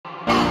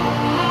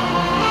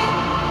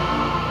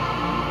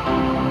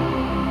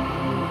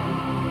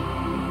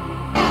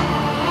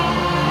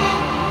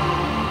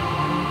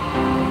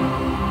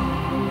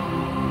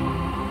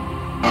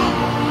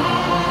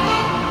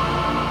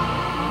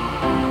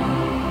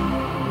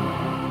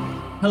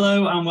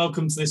Hello and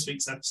welcome to this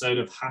week's episode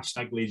of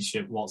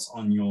 #Leadership What's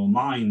on Your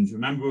Mind.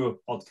 Remember, we're a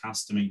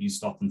podcast to make you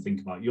stop and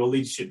think about your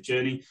leadership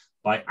journey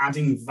by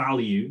adding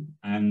value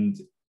and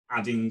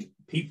adding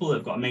people that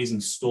have got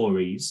amazing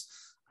stories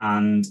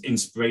and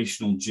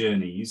inspirational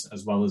journeys,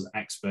 as well as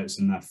experts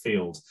in their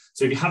field.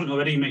 So if you haven't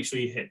already, make sure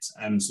you hit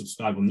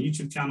subscribe on the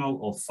YouTube channel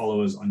or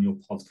follow us on your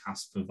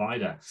podcast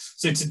provider.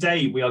 So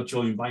today we are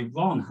joined by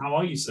Ron. How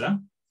are you, sir?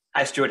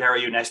 Hi, Stuart. How are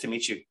you? Nice to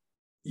meet you.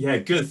 Yeah,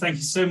 good. Thank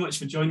you so much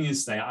for joining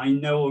us today. I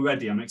know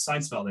already, I'm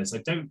excited about this.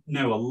 I don't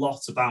know a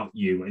lot about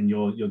you and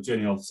your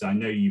journey. Obviously, I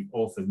know you've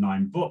authored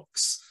 9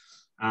 books.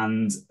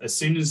 And as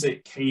soon as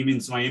it came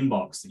into my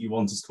inbox that you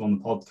wanted to come on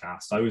the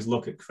podcast, I always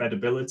look at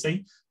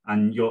credibility,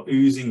 and you're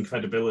oozing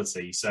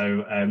credibility.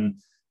 So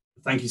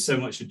thank you so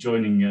much for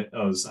joining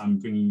us and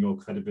bringing your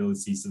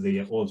credibility to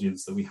the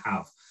audience that we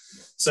have.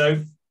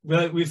 So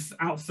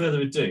without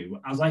further ado,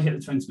 as I hit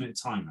the 20-minute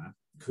timer,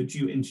 could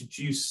you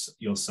introduce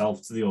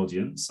yourself to the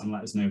audience and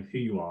let us know who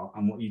you are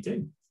and what you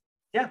do?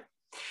 Yeah.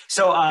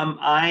 So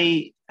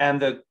I am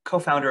the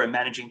co-founder and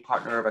managing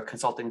partner of a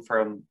consulting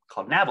firm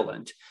called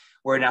Navalent.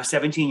 We're now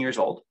 17 years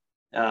old,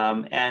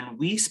 and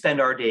we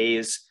spend our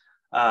days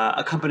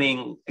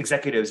accompanying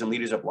executives and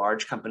leaders of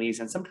large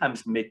companies and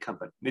sometimes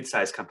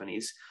mid-sized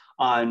companies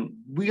on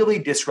really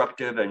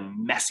disruptive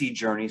and messy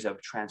journeys of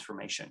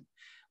transformation,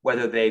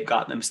 whether they've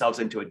gotten themselves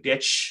into a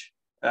ditch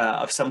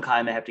of some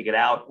kind they have to get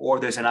out, or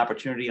there's an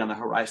opportunity on the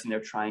horizon they're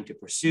trying to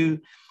pursue.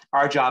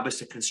 Our job is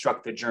to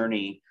construct the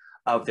journey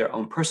of their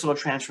own personal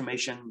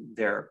transformation,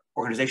 their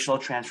organizational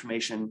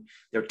transformation,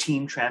 their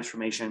team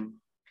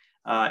transformation,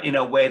 in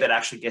a way that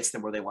actually gets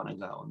them where they want to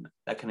go. And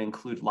that can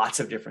include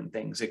lots of different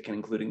things. It can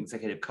include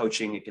executive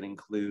coaching. It can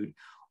include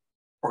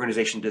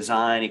organization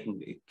design.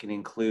 It can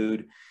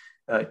include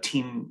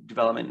team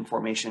development and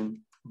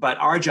formation. But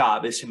our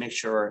job is to make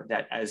sure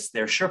that as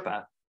their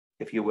Sherpa,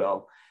 if you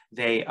will,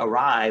 they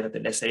arrive at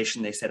the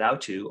destination they set out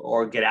to,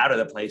 or get out of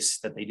the place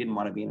that they didn't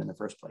want to be in the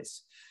first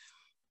place.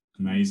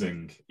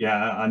 Amazing. Yeah,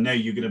 I know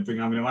I'm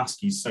going to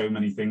ask you so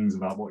many things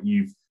about what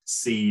you've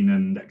seen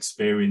and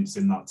experienced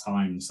in that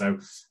time. So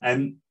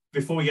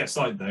before we get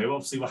started though,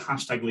 obviously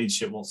we're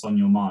 #Leadership What's on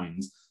Your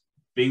Mind.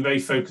 Being very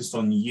focused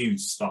on you to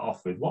start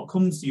off with, what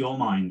comes to your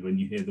mind when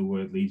you hear the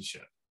word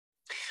leadership?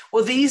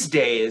 Well, these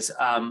days,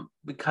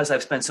 because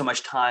I've spent so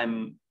much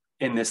time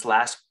in this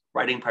last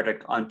writing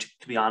project on,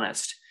 to be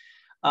honest,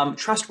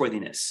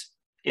 trustworthiness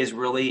is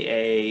really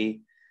a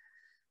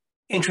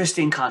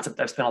interesting concept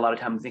I've spent a lot of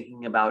time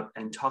thinking about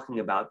and talking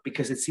about,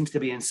 because it seems to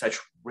be in such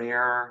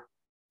rare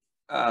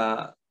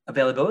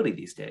availability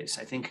these days.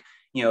 I think,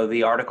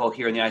 the article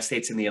here in the United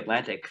States in The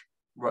Atlantic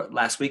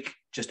last week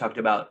just talked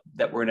about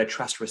that we're in a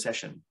trust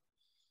recession.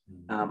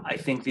 I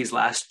think these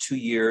last 2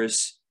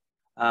 years,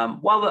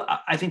 while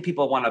I think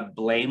people want to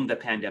blame the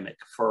pandemic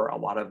for a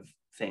lot of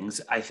things,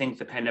 I think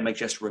the pandemic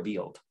just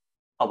revealed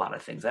a lot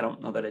of things. I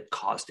don't know that it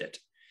caused it.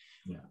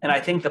 Yeah. And I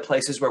think the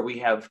places where we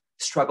have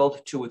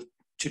struggled to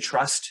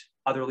trust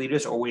other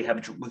leaders, or we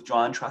have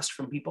withdrawn trust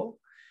from people,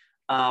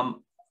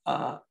 are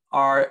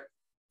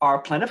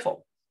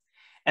plentiful.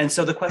 And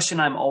so the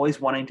question I'm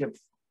always wanting to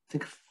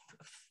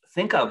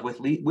think of with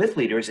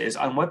leaders is,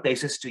 on what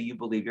basis do you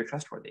believe you're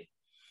trustworthy?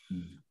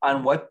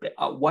 On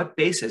what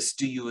basis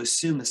do you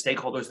assume the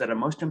stakeholders that are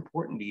most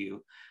important to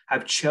you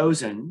have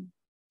chosen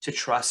to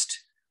trust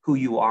who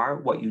you are,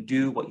 what you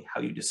do,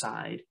 how you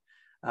decide,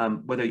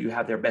 whether you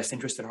have their best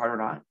interest at heart or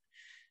not?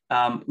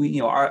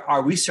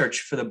 Our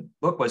research for the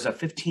book was a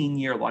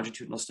 15-year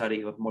longitudinal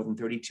study of more than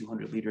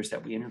 3,200 leaders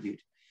that we interviewed.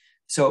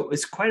 So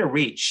it's quite a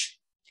reach.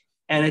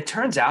 And it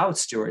turns out,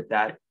 Stuart,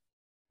 that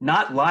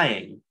not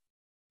lying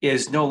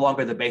is no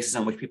longer the basis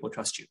on which people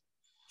trust you.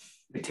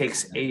 It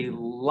takes a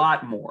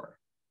lot more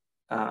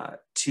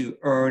to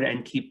earn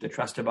and keep the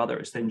trust of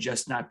others than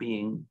just not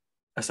being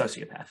a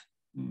sociopath.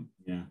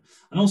 Yeah.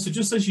 And also,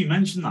 just as you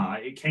mentioned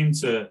that,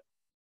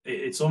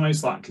 it's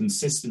almost like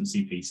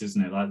consistency piece,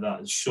 isn't it? Like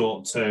that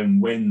short-term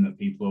win that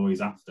people are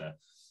always after,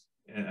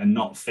 and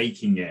not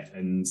faking it.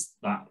 And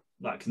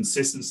that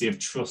consistency of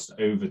trust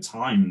over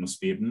time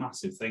must be a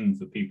massive thing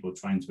for people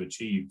trying to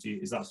achieve.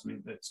 Is that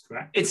something that's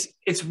correct?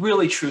 It's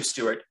really true,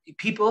 Stuart.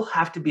 People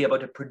have to be able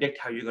to predict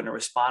how you're going to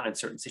respond in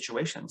certain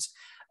situations.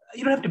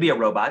 You don't have to be a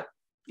robot.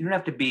 You don't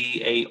have to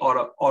be a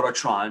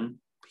autotron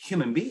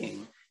human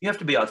being. You have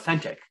to be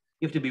authentic.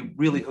 You have to be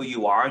really who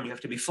you are, and you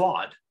have to be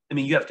flawed. I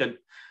mean, you have to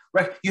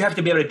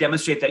be able to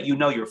demonstrate that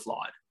you're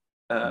flawed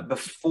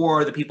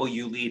before the people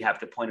you lead have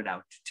to point it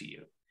out to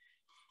you.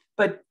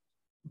 But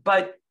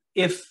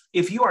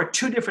if you are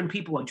 2 different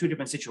people in 2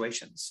 different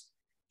situations,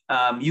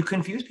 you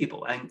confuse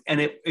people, and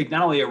it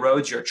not only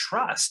erodes your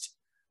trust,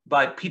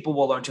 but people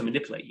will learn to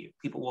manipulate you.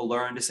 People will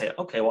learn to say,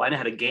 okay, well, I know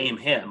how to game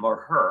him or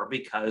her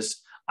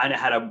because I know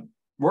how to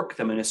work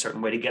them in a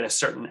certain way to get a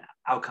certain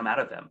outcome out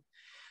of them.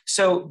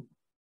 So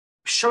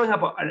showing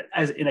up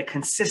as in a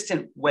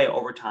consistent way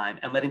over time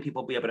and letting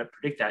people be able to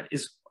predict that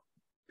is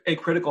a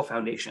critical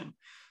foundation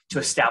to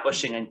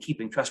establishing and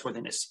keeping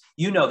trustworthiness.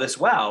 You know this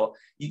well.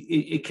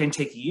 It can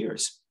take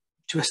years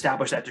to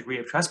establish that degree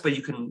of trust, but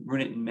you can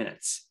ruin it in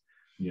minutes.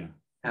 Yeah.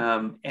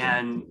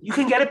 And you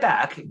can get it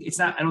back. It's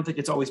not, I don't think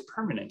it's always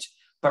permanent,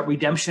 but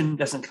redemption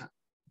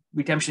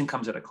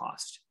comes at a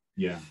cost.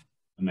 Yeah.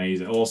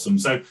 Amazing. Awesome.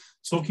 So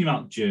talking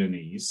about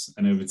journeys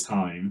and over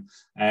time,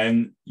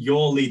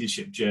 your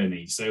leadership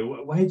journey.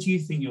 So where do you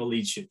think your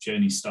leadership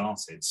journey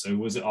started? So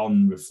was it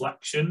on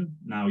reflection?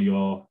 Now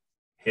you're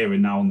here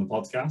and now on the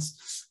podcast,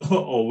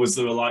 or was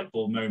there a light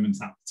bulb moment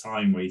at the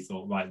time where you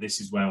thought, right,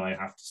 this is where I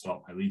have to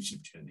start my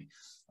leadership journey?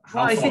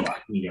 How far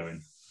back are you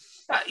going?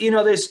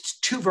 There's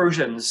two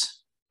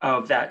versions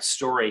of that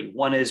story.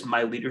 One is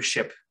my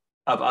leadership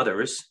of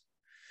others,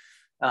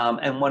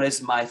 and one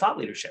is my thought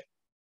leadership,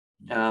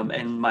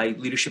 and my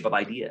leadership of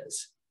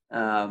ideas.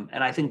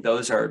 And I think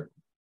those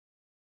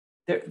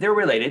they're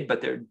related, but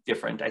they're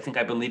different. I think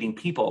I've been leading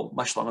people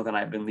much longer than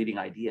I've been leading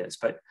ideas.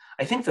 But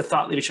I think the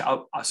thought leadership,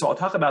 I'll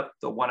talk about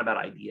the one about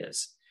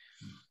ideas.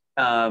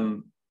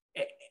 And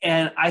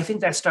I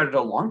think that started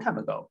a long time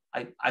ago.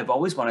 I've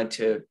always loved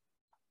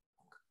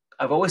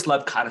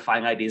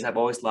codifying ideas. I've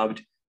always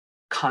loved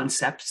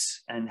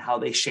concepts and how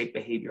they shape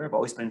behavior. I've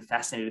always been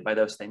fascinated by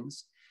those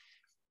things.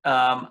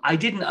 I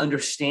didn't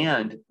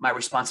understand my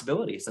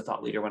responsibility as a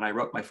thought leader when I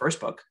wrote my first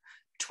book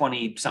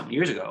 20-something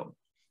years ago.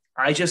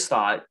 I just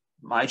thought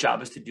my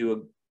job is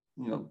to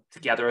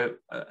gather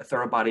a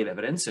thorough body of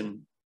evidence and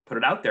put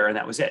it out there, and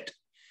that was it.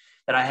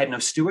 That I had no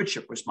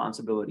stewardship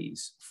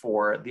responsibilities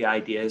for the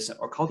ideas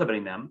or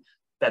cultivating them.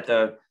 That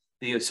the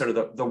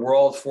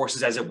world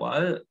forces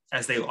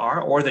as they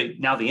are, or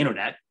now the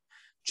internet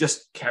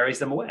just carries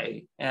them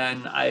away.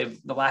 And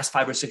the last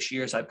 5 or 6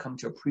 years, I've come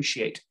to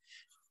appreciate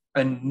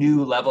a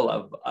new level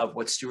of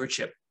what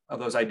stewardship of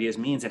those ideas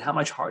means, and how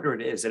much harder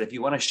it is. That if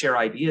you want to share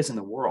ideas in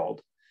the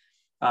world,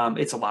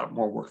 it's a lot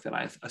more work than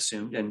I've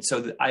assumed. And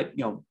so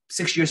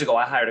 6 years ago,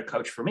 I hired a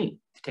coach for me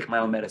to take my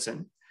own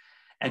medicine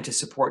and to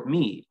support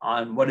me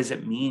on what does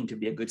it mean to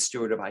be a good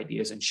steward of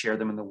ideas and share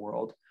them in the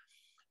world,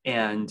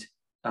 and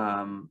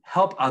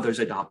help others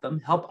adopt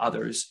them, help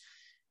others.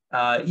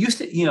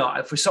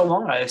 For so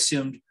long, I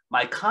assumed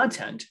my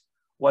content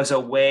was a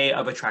way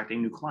of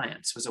attracting new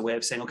clients, was a way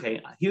of saying,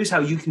 okay, here's how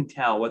you can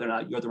tell whether or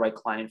not you're the right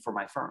client for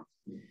my firm.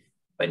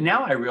 But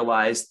now I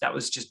realize that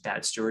was just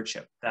bad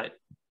stewardship. That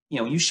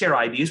you share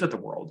ideas with the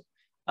world.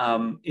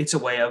 It's a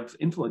way of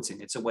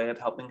influencing. It's a way of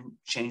helping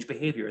change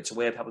behavior. It's a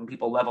way of helping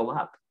people level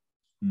up.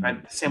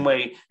 Right? The same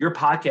way your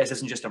podcast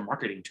isn't just a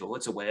marketing tool.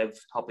 It's a way of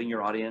helping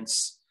your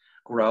audience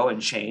grow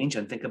and change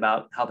and think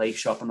about how they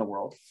show up in the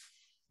world.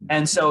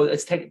 And so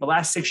the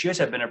last 6 years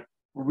have been a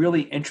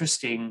really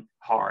interesting,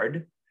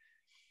 hard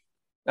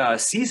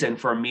season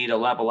for me to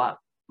level up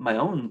my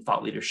own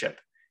thought leadership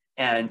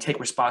and take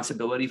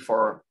responsibility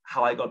for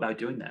how I go about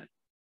doing that.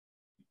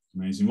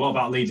 Amazing. What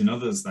about leading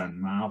others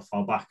then? How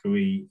far back are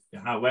we?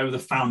 Where were the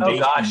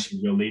foundations of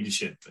your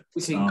leadership?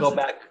 We can go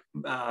back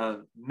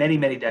many,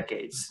 many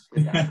decades.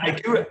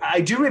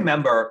 I do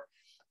remember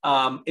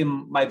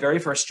in my very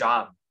first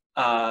job,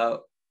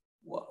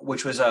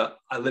 which was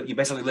you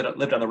basically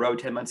lived on the road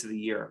 10 months of the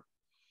year.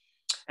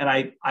 And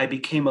I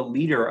became a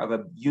leader of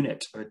a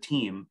unit or a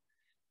team,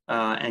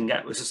 and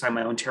was assigned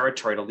my own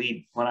territory to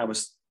lead when I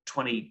was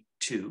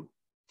 22.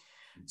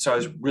 So I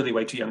was really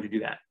way too young to do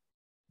that.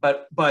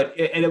 But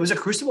it was a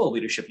crucible of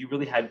leadership. You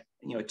really had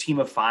a team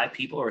of 5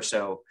 people or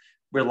so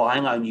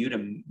relying on you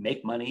to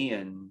make money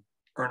and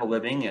earn a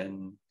living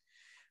and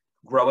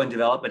grow and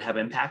develop and have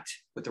impact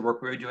with the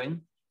work we were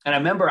doing. And I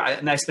remember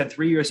I spent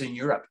 3 years in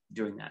Europe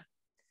doing that.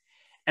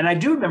 And I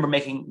do remember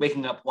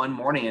waking up one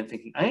morning and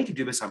thinking, I need to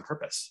do this on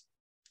purpose.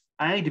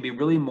 I need to be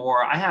really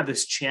more, I have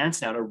this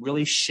chance now to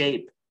really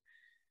shape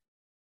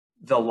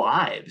the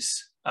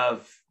lives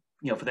of,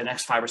 for the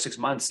next 5 or 6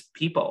 months,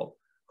 people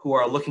who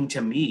are looking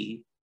to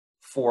me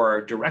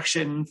for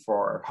direction,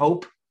 for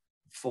hope,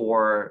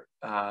 for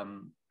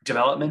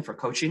development, for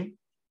coaching.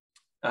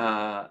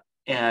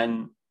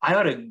 And I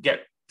ought to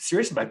get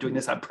serious about doing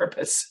this on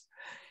purpose.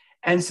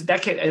 And so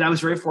and I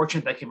was very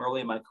fortunate that came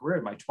early in my career,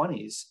 in my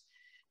 20s,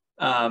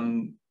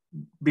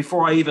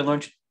 before I even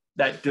learned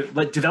that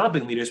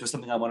developing leaders was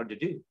something I wanted to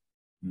do.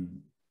 Mm-hmm.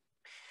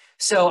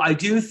 So I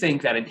do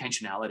think that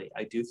intentionality,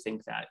 I do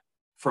think that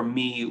for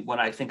me, when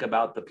I think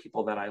about the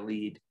people that I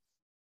lead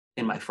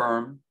in my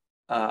firm,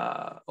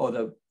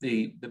 or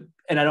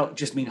and I don't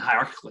just mean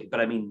hierarchically, but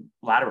I mean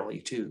laterally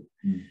too.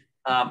 Mm.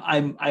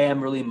 I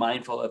am really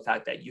mindful of the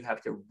fact that you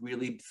have to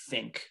really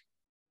think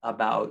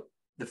about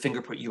the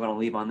fingerprint you want to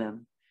leave on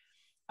them,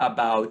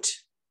 about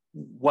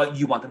what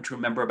you want them to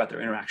remember about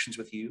their interactions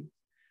with you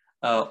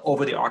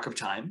over the arc of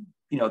time.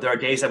 There are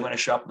days I'm going to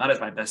show up not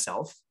as my best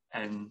self,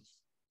 and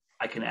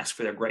I can ask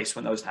for their grace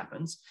when those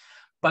happens.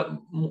 But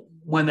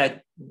when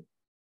I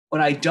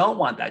don't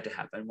want that to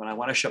happen, when I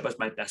want to show up as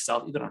my best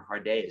self, even on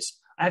hard days,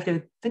 I have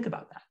to think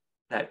about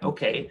that,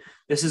 okay,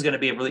 this is going to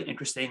be a really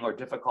interesting or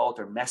difficult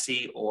or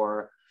messy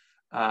or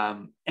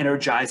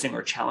energizing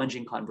or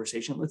challenging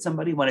conversation with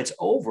somebody. When it's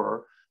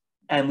over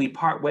and we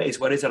part ways,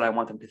 what is it I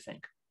want them to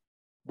think?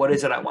 What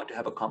is it I want to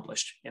have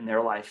accomplished in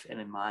their life and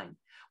in mine?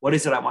 What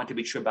is it I want to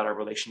be true about our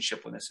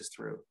relationship when this is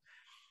through?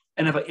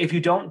 And if you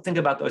don't think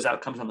about those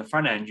outcomes on the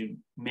front end, you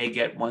may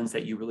get ones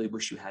that you really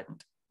wish you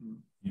hadn't.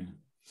 Yeah,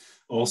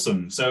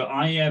 awesome. So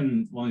I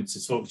wanted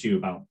to talk to you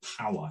about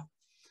power.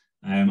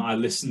 I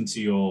listened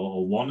to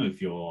one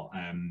of your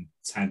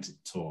TED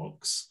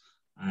Talks,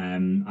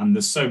 and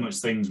there's so much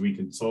things we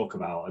can talk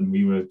about. And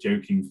we were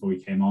joking before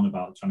we came on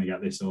about trying to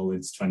get this all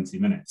into 20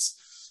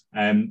 minutes.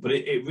 But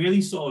it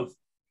really sort of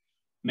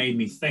made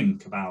me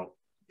think about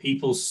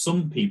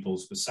some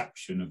people's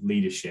perception of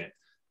leadership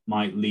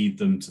might lead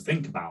them to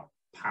think about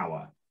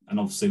power. And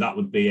obviously that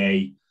would be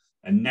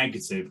a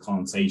negative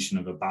connotation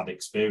of a bad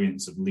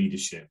experience of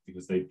leadership,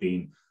 because they've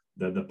been,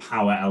 the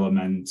power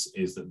element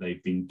is that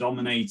they've been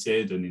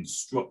dominated and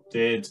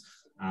instructed.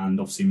 And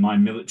obviously my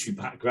military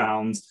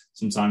background,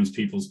 sometimes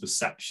people's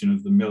perception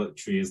of the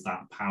military is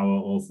that power,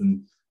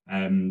 often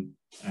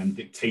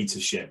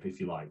dictatorship, if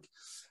you like.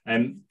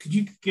 Could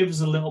you give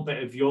us a little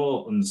bit of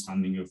your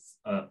understanding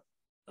of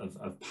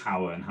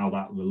power and how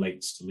that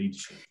relates to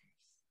leadership?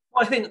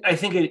 Well, I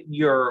think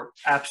you're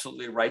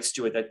absolutely right,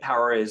 Stuart, that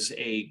power is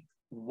a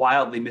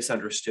wildly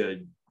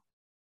misunderstood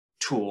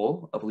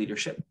tool of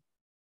leadership.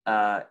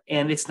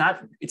 And it's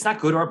not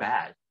good or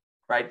bad,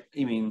 right?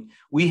 I mean,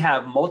 we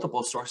have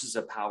multiple sources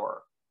of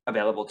power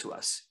available to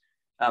us,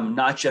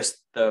 not just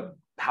the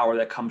power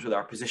that comes with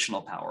our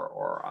positional power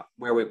or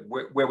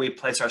where we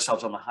place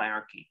ourselves on the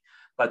hierarchy,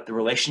 but the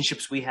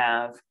relationships we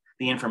have,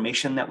 the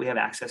information that we have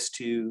access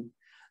to,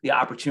 the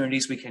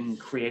opportunities we can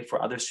create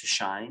for others to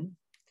shine.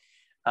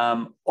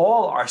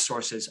 All are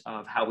sources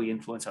of how we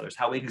influence others,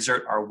 how we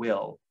exert our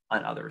will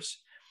on others.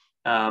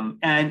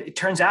 And it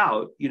turns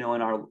out,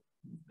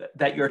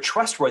 that your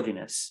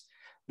trustworthiness,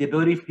 the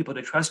ability for people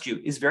to trust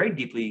you, is very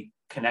deeply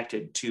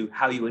connected to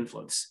how you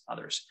influence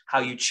others, how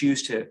you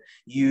choose to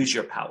use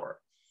your power.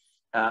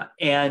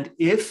 And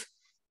if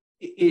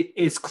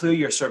it's clear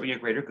you're serving a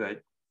greater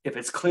good, if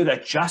it's clear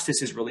that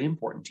justice is really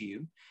important to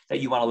you, that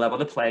you want to level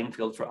the playing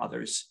field for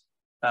others,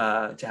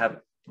 to have,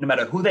 no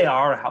matter who they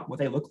are or what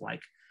they look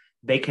like,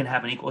 they can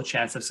have an equal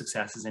chance of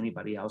success as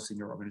anybody else in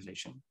your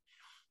organization.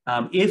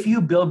 If you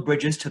build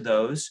bridges to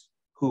those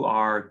who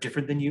are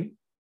different than you,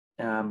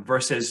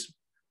 versus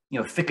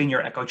thicken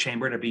your echo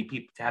chamber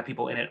to have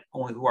people in it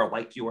only who are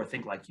like you or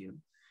think like you.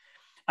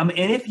 And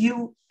if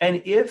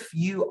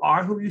you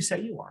are who you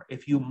say you are,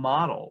 if you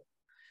model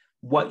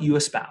what you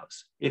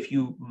espouse, if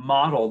you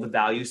model the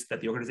values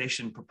that the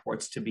organization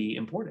purports to be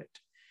important,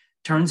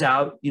 turns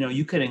out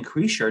you can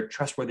increase your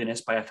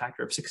trustworthiness by a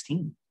factor of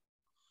 16.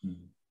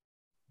 Mm-hmm.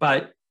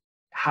 But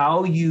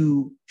how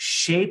you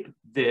shape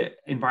the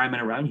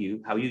environment around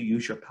you, how you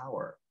use your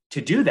power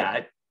to do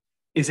that,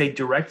 is a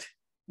direct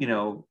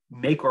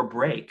make or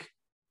break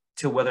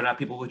to whether or not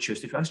people will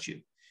choose to trust you.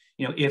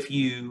 If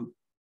you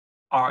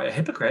are a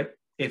hypocrite,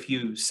 if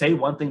you say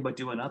one thing but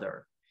do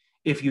another,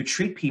 if you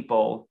treat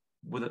people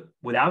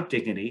without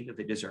dignity that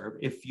they deserve,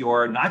 if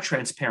you're not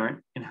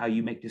transparent in how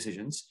you make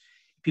decisions,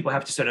 people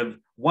have to sort of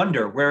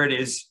wonder where it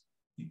is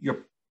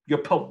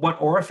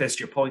what orifice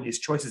you're pulling these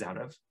choices out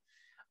of.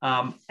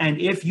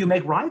 And if you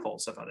make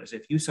rivals of others,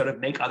 if you sort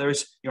of make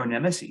others your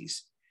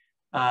nemesis,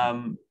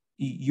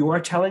 you are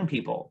telling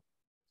people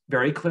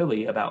very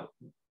clearly about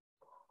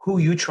who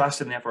you trust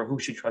and therefore who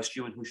should trust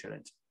you and who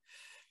shouldn't.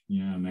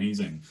 Yeah,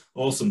 amazing.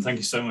 Awesome. Thank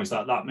you so much.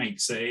 That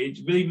makes it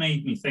really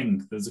made me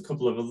think. There's a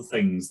couple of other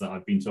things that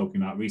I've been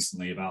talking about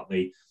recently about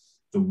the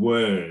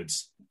word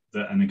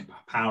and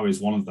power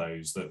is one of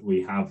those, that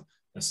we have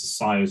a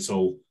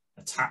societal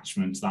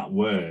attachment to that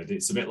word.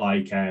 It's a bit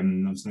like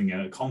I'm thinking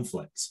a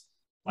conflict,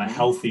 like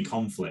healthy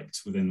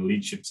conflict within the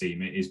leadership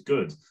team. It is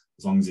good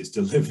as long as it's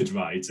delivered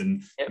right.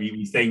 And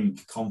we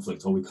think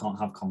conflict, or we can't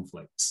have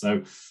conflict.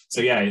 So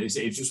yeah, it's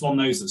just one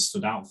of those that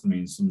stood out for me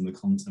in some of the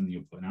content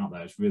you're putting out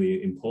there. It's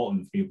really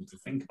important for people to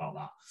think about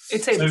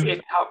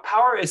that.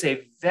 Power is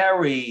a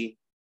very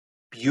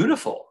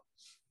beautiful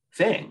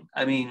thing.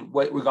 I mean,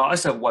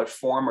 regardless of what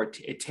form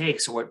it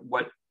takes, or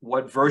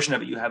what version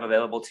of it you have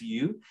available to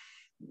you,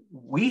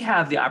 we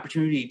have the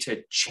opportunity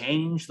to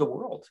change the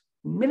world.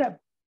 It may not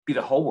be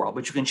the whole world,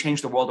 but you can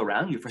change the world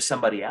around you for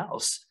somebody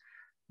else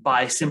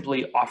by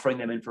simply offering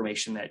them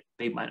information that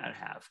they might not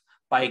have,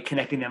 by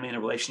connecting them in a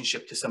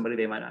relationship to somebody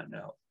they might not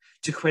know,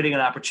 to creating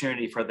an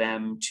opportunity for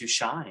them to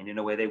shine in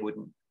a way they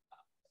wouldn't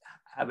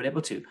have been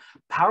able to.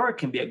 Power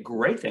can be a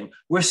great thing.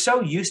 We're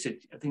so used to,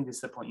 I think this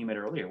is the point you made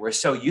earlier, we're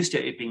so used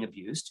to it being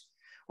abused.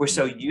 We're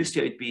so used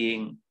to it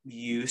being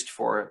used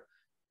for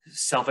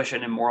selfish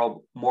and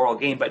immoral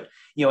gain. But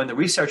in the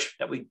research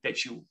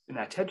that you in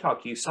that TED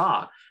Talk you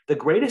saw, the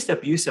greatest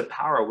abuse of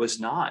power was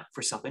not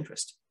for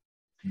self-interest.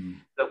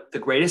 The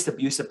greatest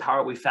abuse of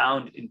power we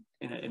found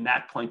in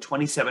that point,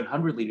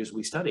 2,700 leaders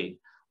we studied,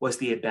 was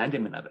the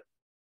abandonment of it.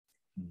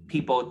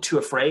 People too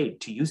afraid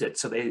to use it.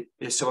 So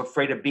they're so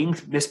afraid of being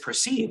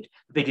misperceived,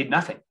 they did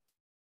nothing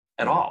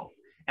at all.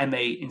 And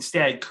they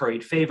instead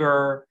curried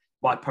favor,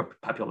 wanted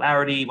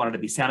popularity, wanted to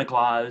be Santa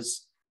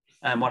Claus,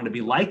 and wanted to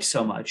be liked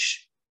so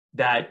much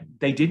that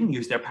they didn't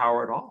use their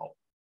power at all.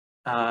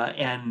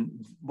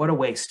 And what a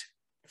waste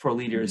for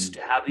leaders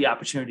to have the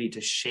opportunity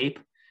to shape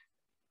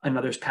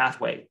another's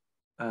pathway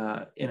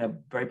in a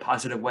very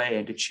positive way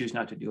and to choose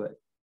not to do it.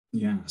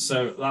 Yeah,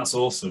 so that's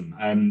awesome.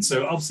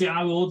 So obviously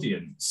our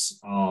audience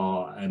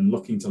are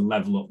looking to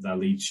level up their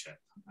leadership.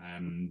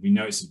 We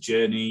know it's a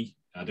journey.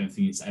 I don't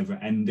think it's ever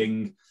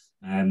ending.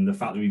 And the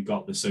fact that we've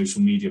got the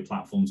social media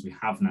platforms we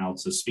have now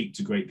to speak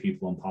to great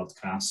people on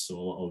podcasts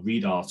or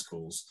read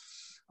articles,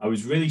 I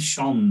was really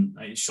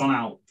it shone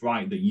out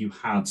bright that you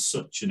had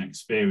such an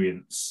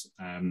experience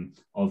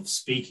of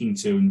speaking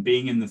to and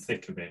being in the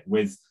thick of it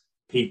with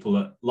people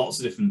at lots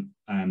of different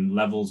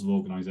levels of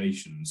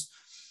organizations.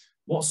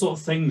 What sort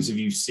of things have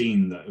you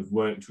seen that have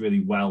worked really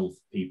well for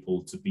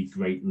people to be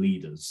great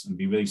leaders and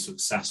be really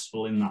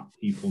successful in that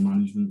people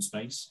management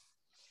space?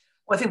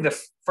 Well, I think the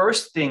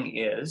first thing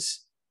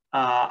is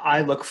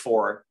I look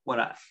for when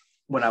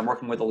I'm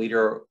working with a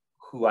leader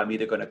who I'm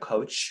either going to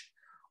coach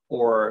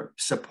or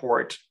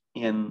support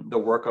in the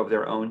work of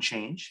their own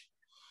change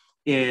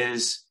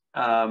is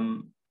are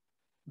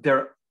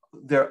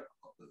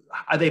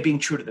they being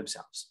true to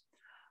themselves?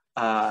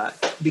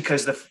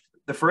 Because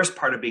the first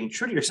part of being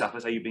true to yourself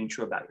is, are you being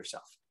true about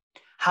yourself?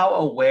 How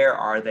aware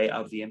are they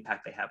of the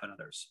impact they have on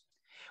others?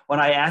 When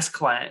I ask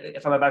clients,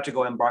 if I'm about to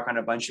go embark on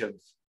a bunch of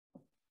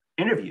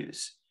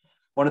interviews,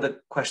 one of the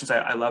questions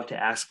I love to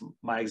ask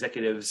my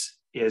executives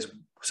is,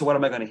 so what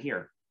am I going to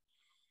hear?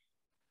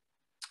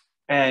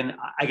 And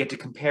I get to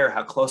compare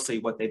how closely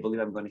what they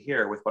believe I'm going to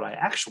hear with what I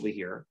actually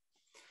hear.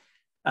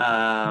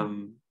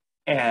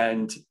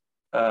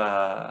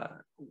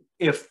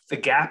 If the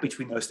gap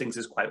between those things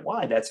is quite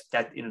wide,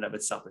 that in and of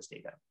itself is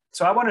data.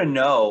 So I want to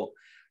know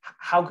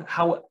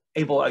how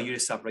able are you to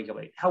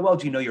self-regulate? How well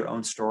do you know your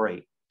own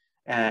story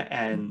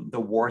and the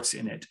warts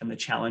in it and the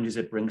challenges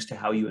it brings to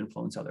how you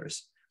influence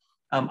others?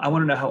 I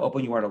want to know how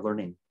open you are to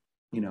learning,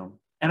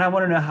 and I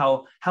want to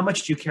know how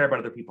much do you care about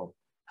other people?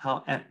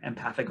 How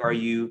empathic are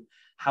you?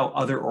 How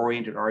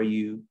other-oriented are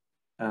you?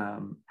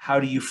 How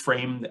do you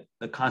frame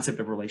the concept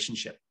of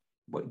relationship?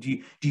 Do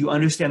you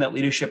understand that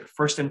leadership,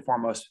 first and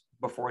foremost,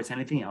 before it's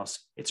anything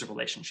else, it's a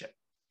relationship?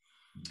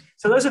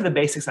 So those are the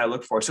basics I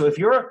look for. So if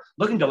you're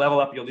looking to level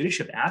up your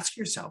leadership, ask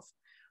yourself,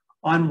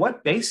 on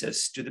what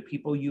basis do the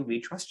people you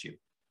lead trust you?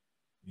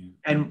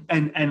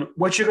 And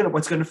what's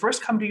going to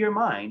first come to your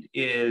mind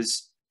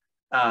is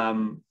a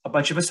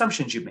bunch of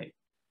assumptions you made.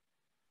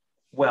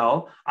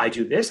 Well, I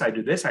do this, I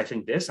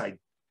think this,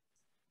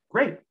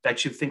 great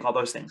that you think all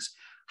those things.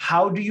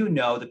 How do you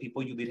know the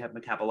people you lead have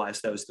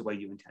metabolized those the way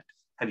you intend?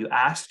 Have you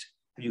asked?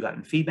 Have you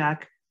gotten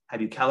feedback?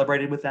 Have you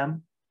calibrated with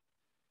them?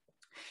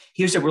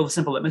 Here's a real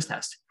simple litmus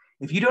test.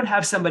 If you don't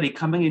have somebody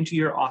coming into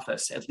your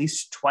office at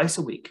least twice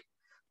a week,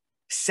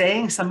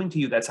 saying something to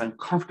you that's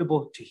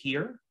uncomfortable to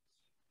hear,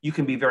 you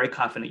can be very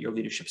confident your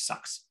leadership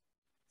sucks.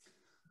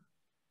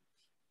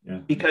 Yeah.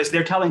 Because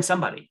they're telling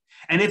somebody.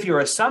 And if your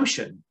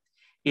assumption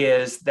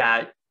is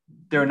that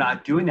they're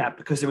not doing that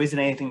because there isn't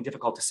anything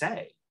difficult to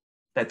say,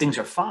 that things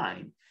are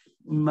fine,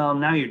 well,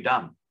 now you're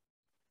dumb.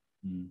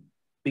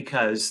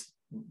 Because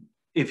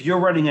if you're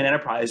running an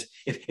enterprise,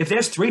 if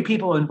there's 3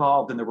 people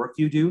involved in the work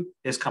you do,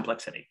 there's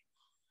complexity.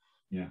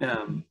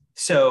 Yeah.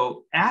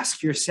 So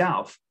ask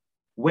yourself,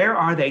 where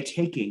are they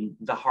taking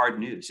the hard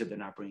news if they're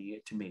not bringing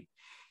it to me?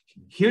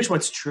 Here's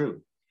what's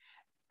true.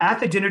 At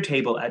the dinner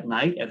table, at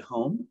night, at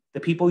home, the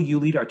people you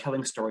lead are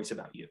telling stories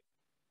about you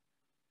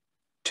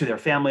to their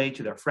family,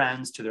 to their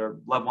friends, to their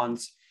loved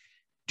ones.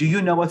 Do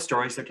you know what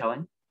stories they're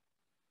telling?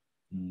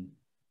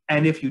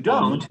 And if you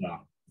don't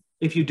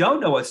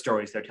know what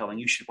stories they're telling,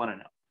 you should want to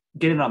know.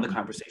 Get in on the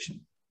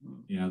conversation.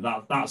 Yeah,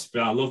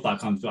 I love that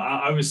kind of.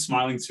 I was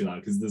smiling through that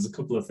because there's a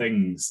couple of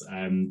things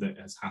that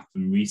has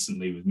happened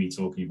recently with me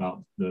talking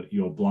about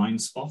your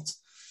blind spot.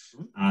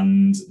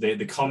 And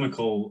the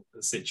comical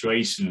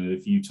situation,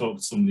 if you talk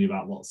to somebody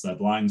about what's their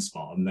blind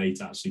spot and they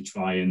actually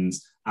try and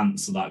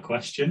answer that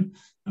question,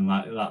 and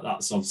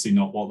that's obviously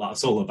not what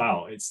that's all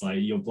about. It's like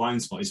your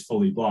blind spot is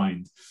fully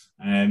blind.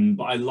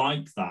 But I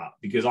like that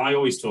because I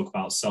always talk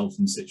about self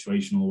and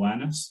situational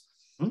awareness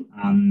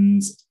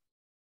and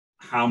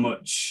how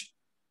much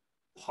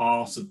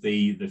part of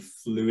the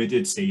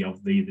fluidity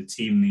of the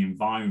team and the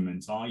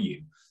environment are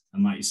you.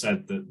 And like you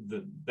said,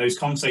 that those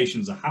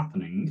conversations are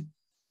happening.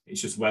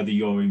 It's just whether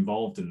you're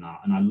involved in that.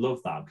 And I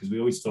love that because we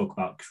always talk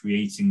about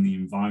creating the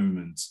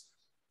environment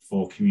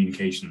for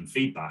communication and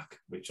feedback,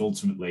 which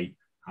ultimately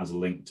has a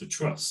link to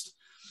trust.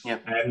 Yeah.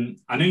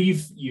 I know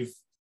you've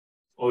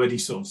already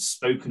sort of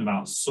spoken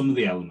about some of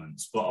the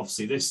elements, but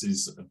obviously this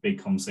is a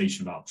big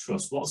conversation about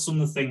trust. What's some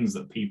of the things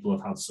that people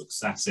have had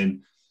success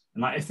in?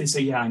 And like if they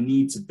say, yeah, I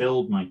need to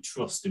build my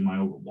trust in my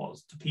org,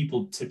 what do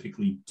people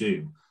typically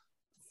do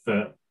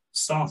for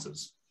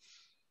starters?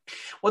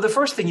 Well, the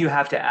first thing you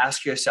have to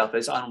ask yourself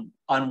is on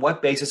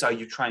what basis are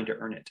you trying to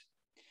earn it?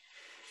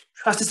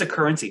 Trust is a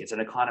currency, it's an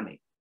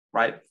economy,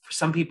 right? For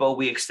some people,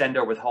 we extend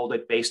or withhold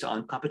it based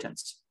on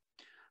competence.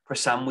 For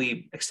some,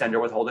 we extend or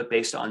withhold it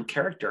based on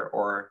character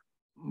or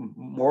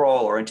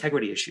moral or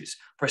integrity issues.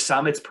 For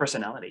some, it's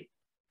personality.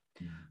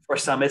 For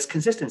some, it's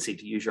consistency,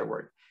 to use your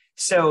word.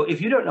 So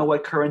if you don't know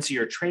what currency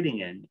you're trading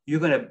in, you're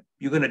going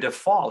to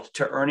default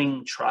to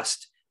earning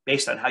trust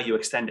based on how you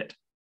extend it.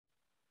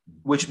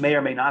 which may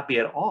or may not be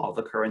at all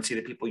the currency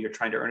that people you're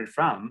trying to earn it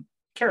from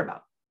care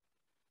about.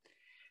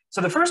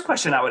 So the first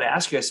question I would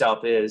ask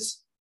yourself is,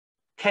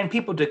 can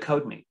people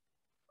decode me?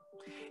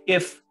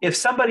 If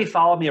somebody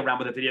followed me around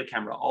with a video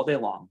camera all day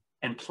long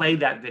and played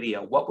that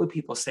video, what would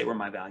people say were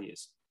my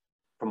values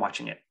from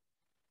watching it?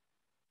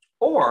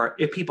 Or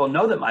if people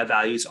know that my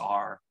values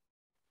are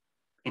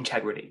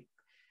integrity,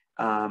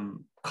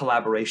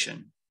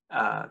 collaboration,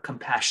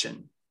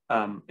 compassion,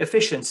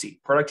 efficiency,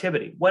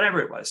 productivity,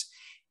 whatever it was,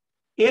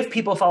 if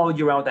people followed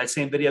you around with that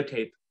same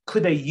videotape,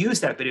 could they use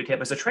that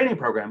videotape as a training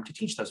program to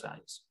teach those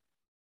values?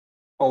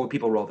 Or would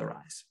people roll their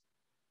eyes?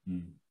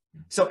 Mm-hmm.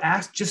 So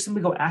just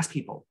simply go ask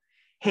people,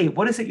 hey,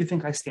 what is it you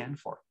think I stand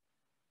for?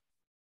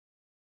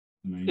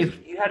 Amazing.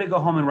 If you had to go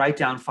home and write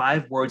down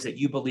 5 words that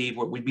you believe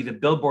would be the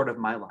billboard of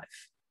my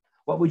life,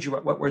 what words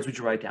would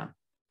you write down?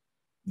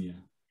 Yeah.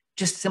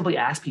 Just simply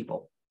ask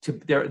people.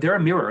 They're a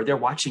mirror. They're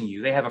watching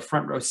you. They have a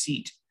front row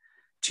seat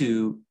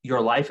to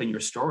your life and your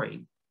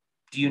story.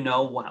 Do you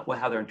know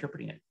how they're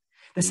interpreting it?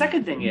 The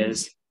second thing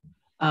is,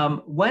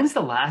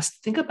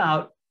 think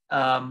about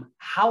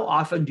how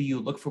often do you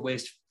look for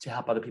ways to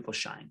help other people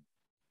shine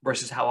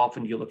versus how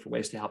often do you look for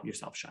ways to help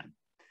yourself shine?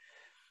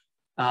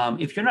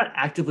 If you're not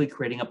actively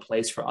creating a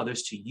place for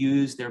others to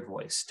use their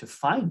voice, to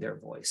find their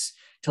voice,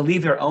 to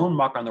leave their own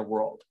mark on the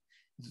world,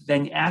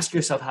 then ask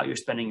yourself how you're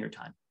spending your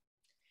time.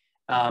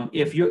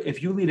 If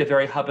you lead a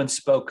very hub and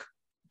spoke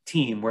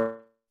team where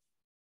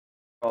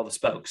all the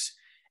spokes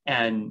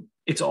and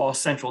it's all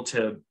central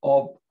to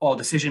all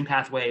decision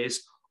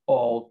pathways,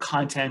 all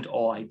content,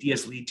 all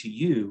ideas lead to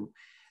you,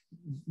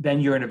 then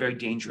you're in a very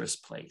dangerous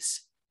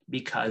place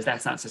because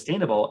that's not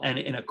sustainable. And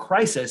in a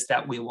crisis,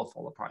 that wheel will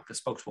fall apart. The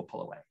spokes will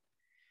pull away.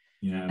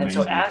 Yeah, and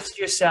so ask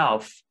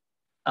yourself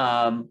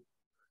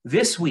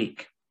this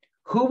week,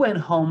 who went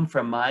home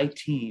from my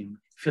team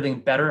feeling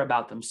better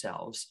about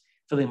themselves,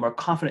 feeling more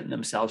confident in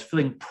themselves,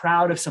 feeling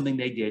proud of something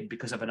they did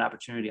because of an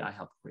opportunity I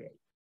helped create?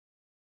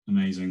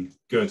 Amazing.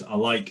 Good. I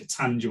like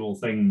tangible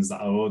things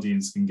that our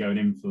audience can go and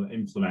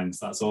implement.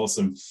 That's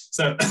awesome.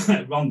 So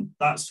Ron,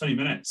 that's 20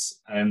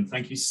 minutes.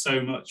 Thank you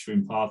so much for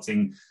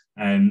imparting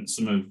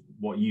some of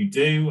what you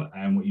do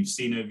and what you've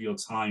seen over your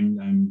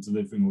time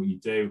delivering what you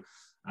do.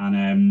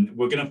 And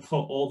we're going to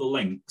put all the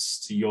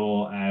links to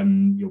your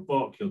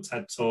book, your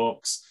TED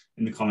Talks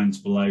in the comments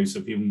below,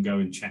 so people can go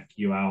and check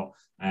you out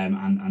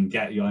and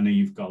get you. I know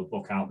you've got a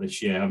book out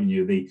this year, haven't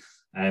you?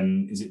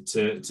 Is it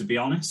to be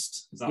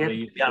honest? Is that To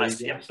be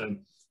honest, yeah. So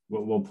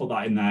we'll put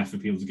that in there for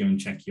people to go and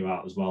check you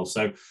out as well.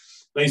 So,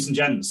 ladies and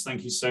gents,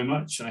 thank you so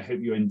much. I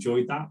hope you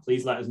enjoyed that.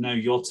 Please let us know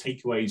your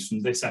takeaways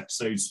from this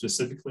episode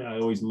specifically. I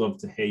always love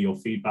to hear your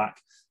feedback,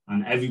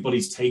 and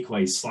everybody's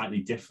takeaway is slightly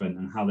different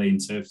and how they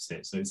interpret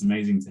it. So it's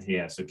amazing to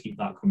hear. So keep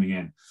that coming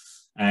in.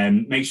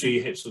 Make sure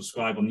you hit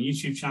subscribe on the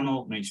YouTube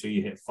channel. Make sure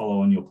you hit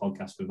follow on your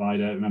podcast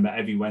provider. Remember,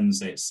 every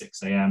Wednesday at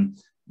 6 a.m.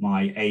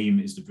 my aim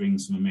is to bring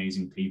some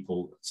amazing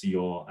people to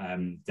your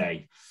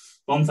day.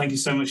 Ron, thank you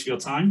so much for your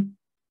time.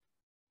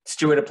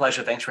 Stuart, a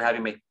pleasure. Thanks for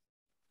having me.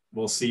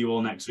 We'll see you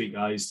all next week,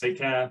 guys. Take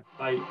care.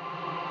 Bye.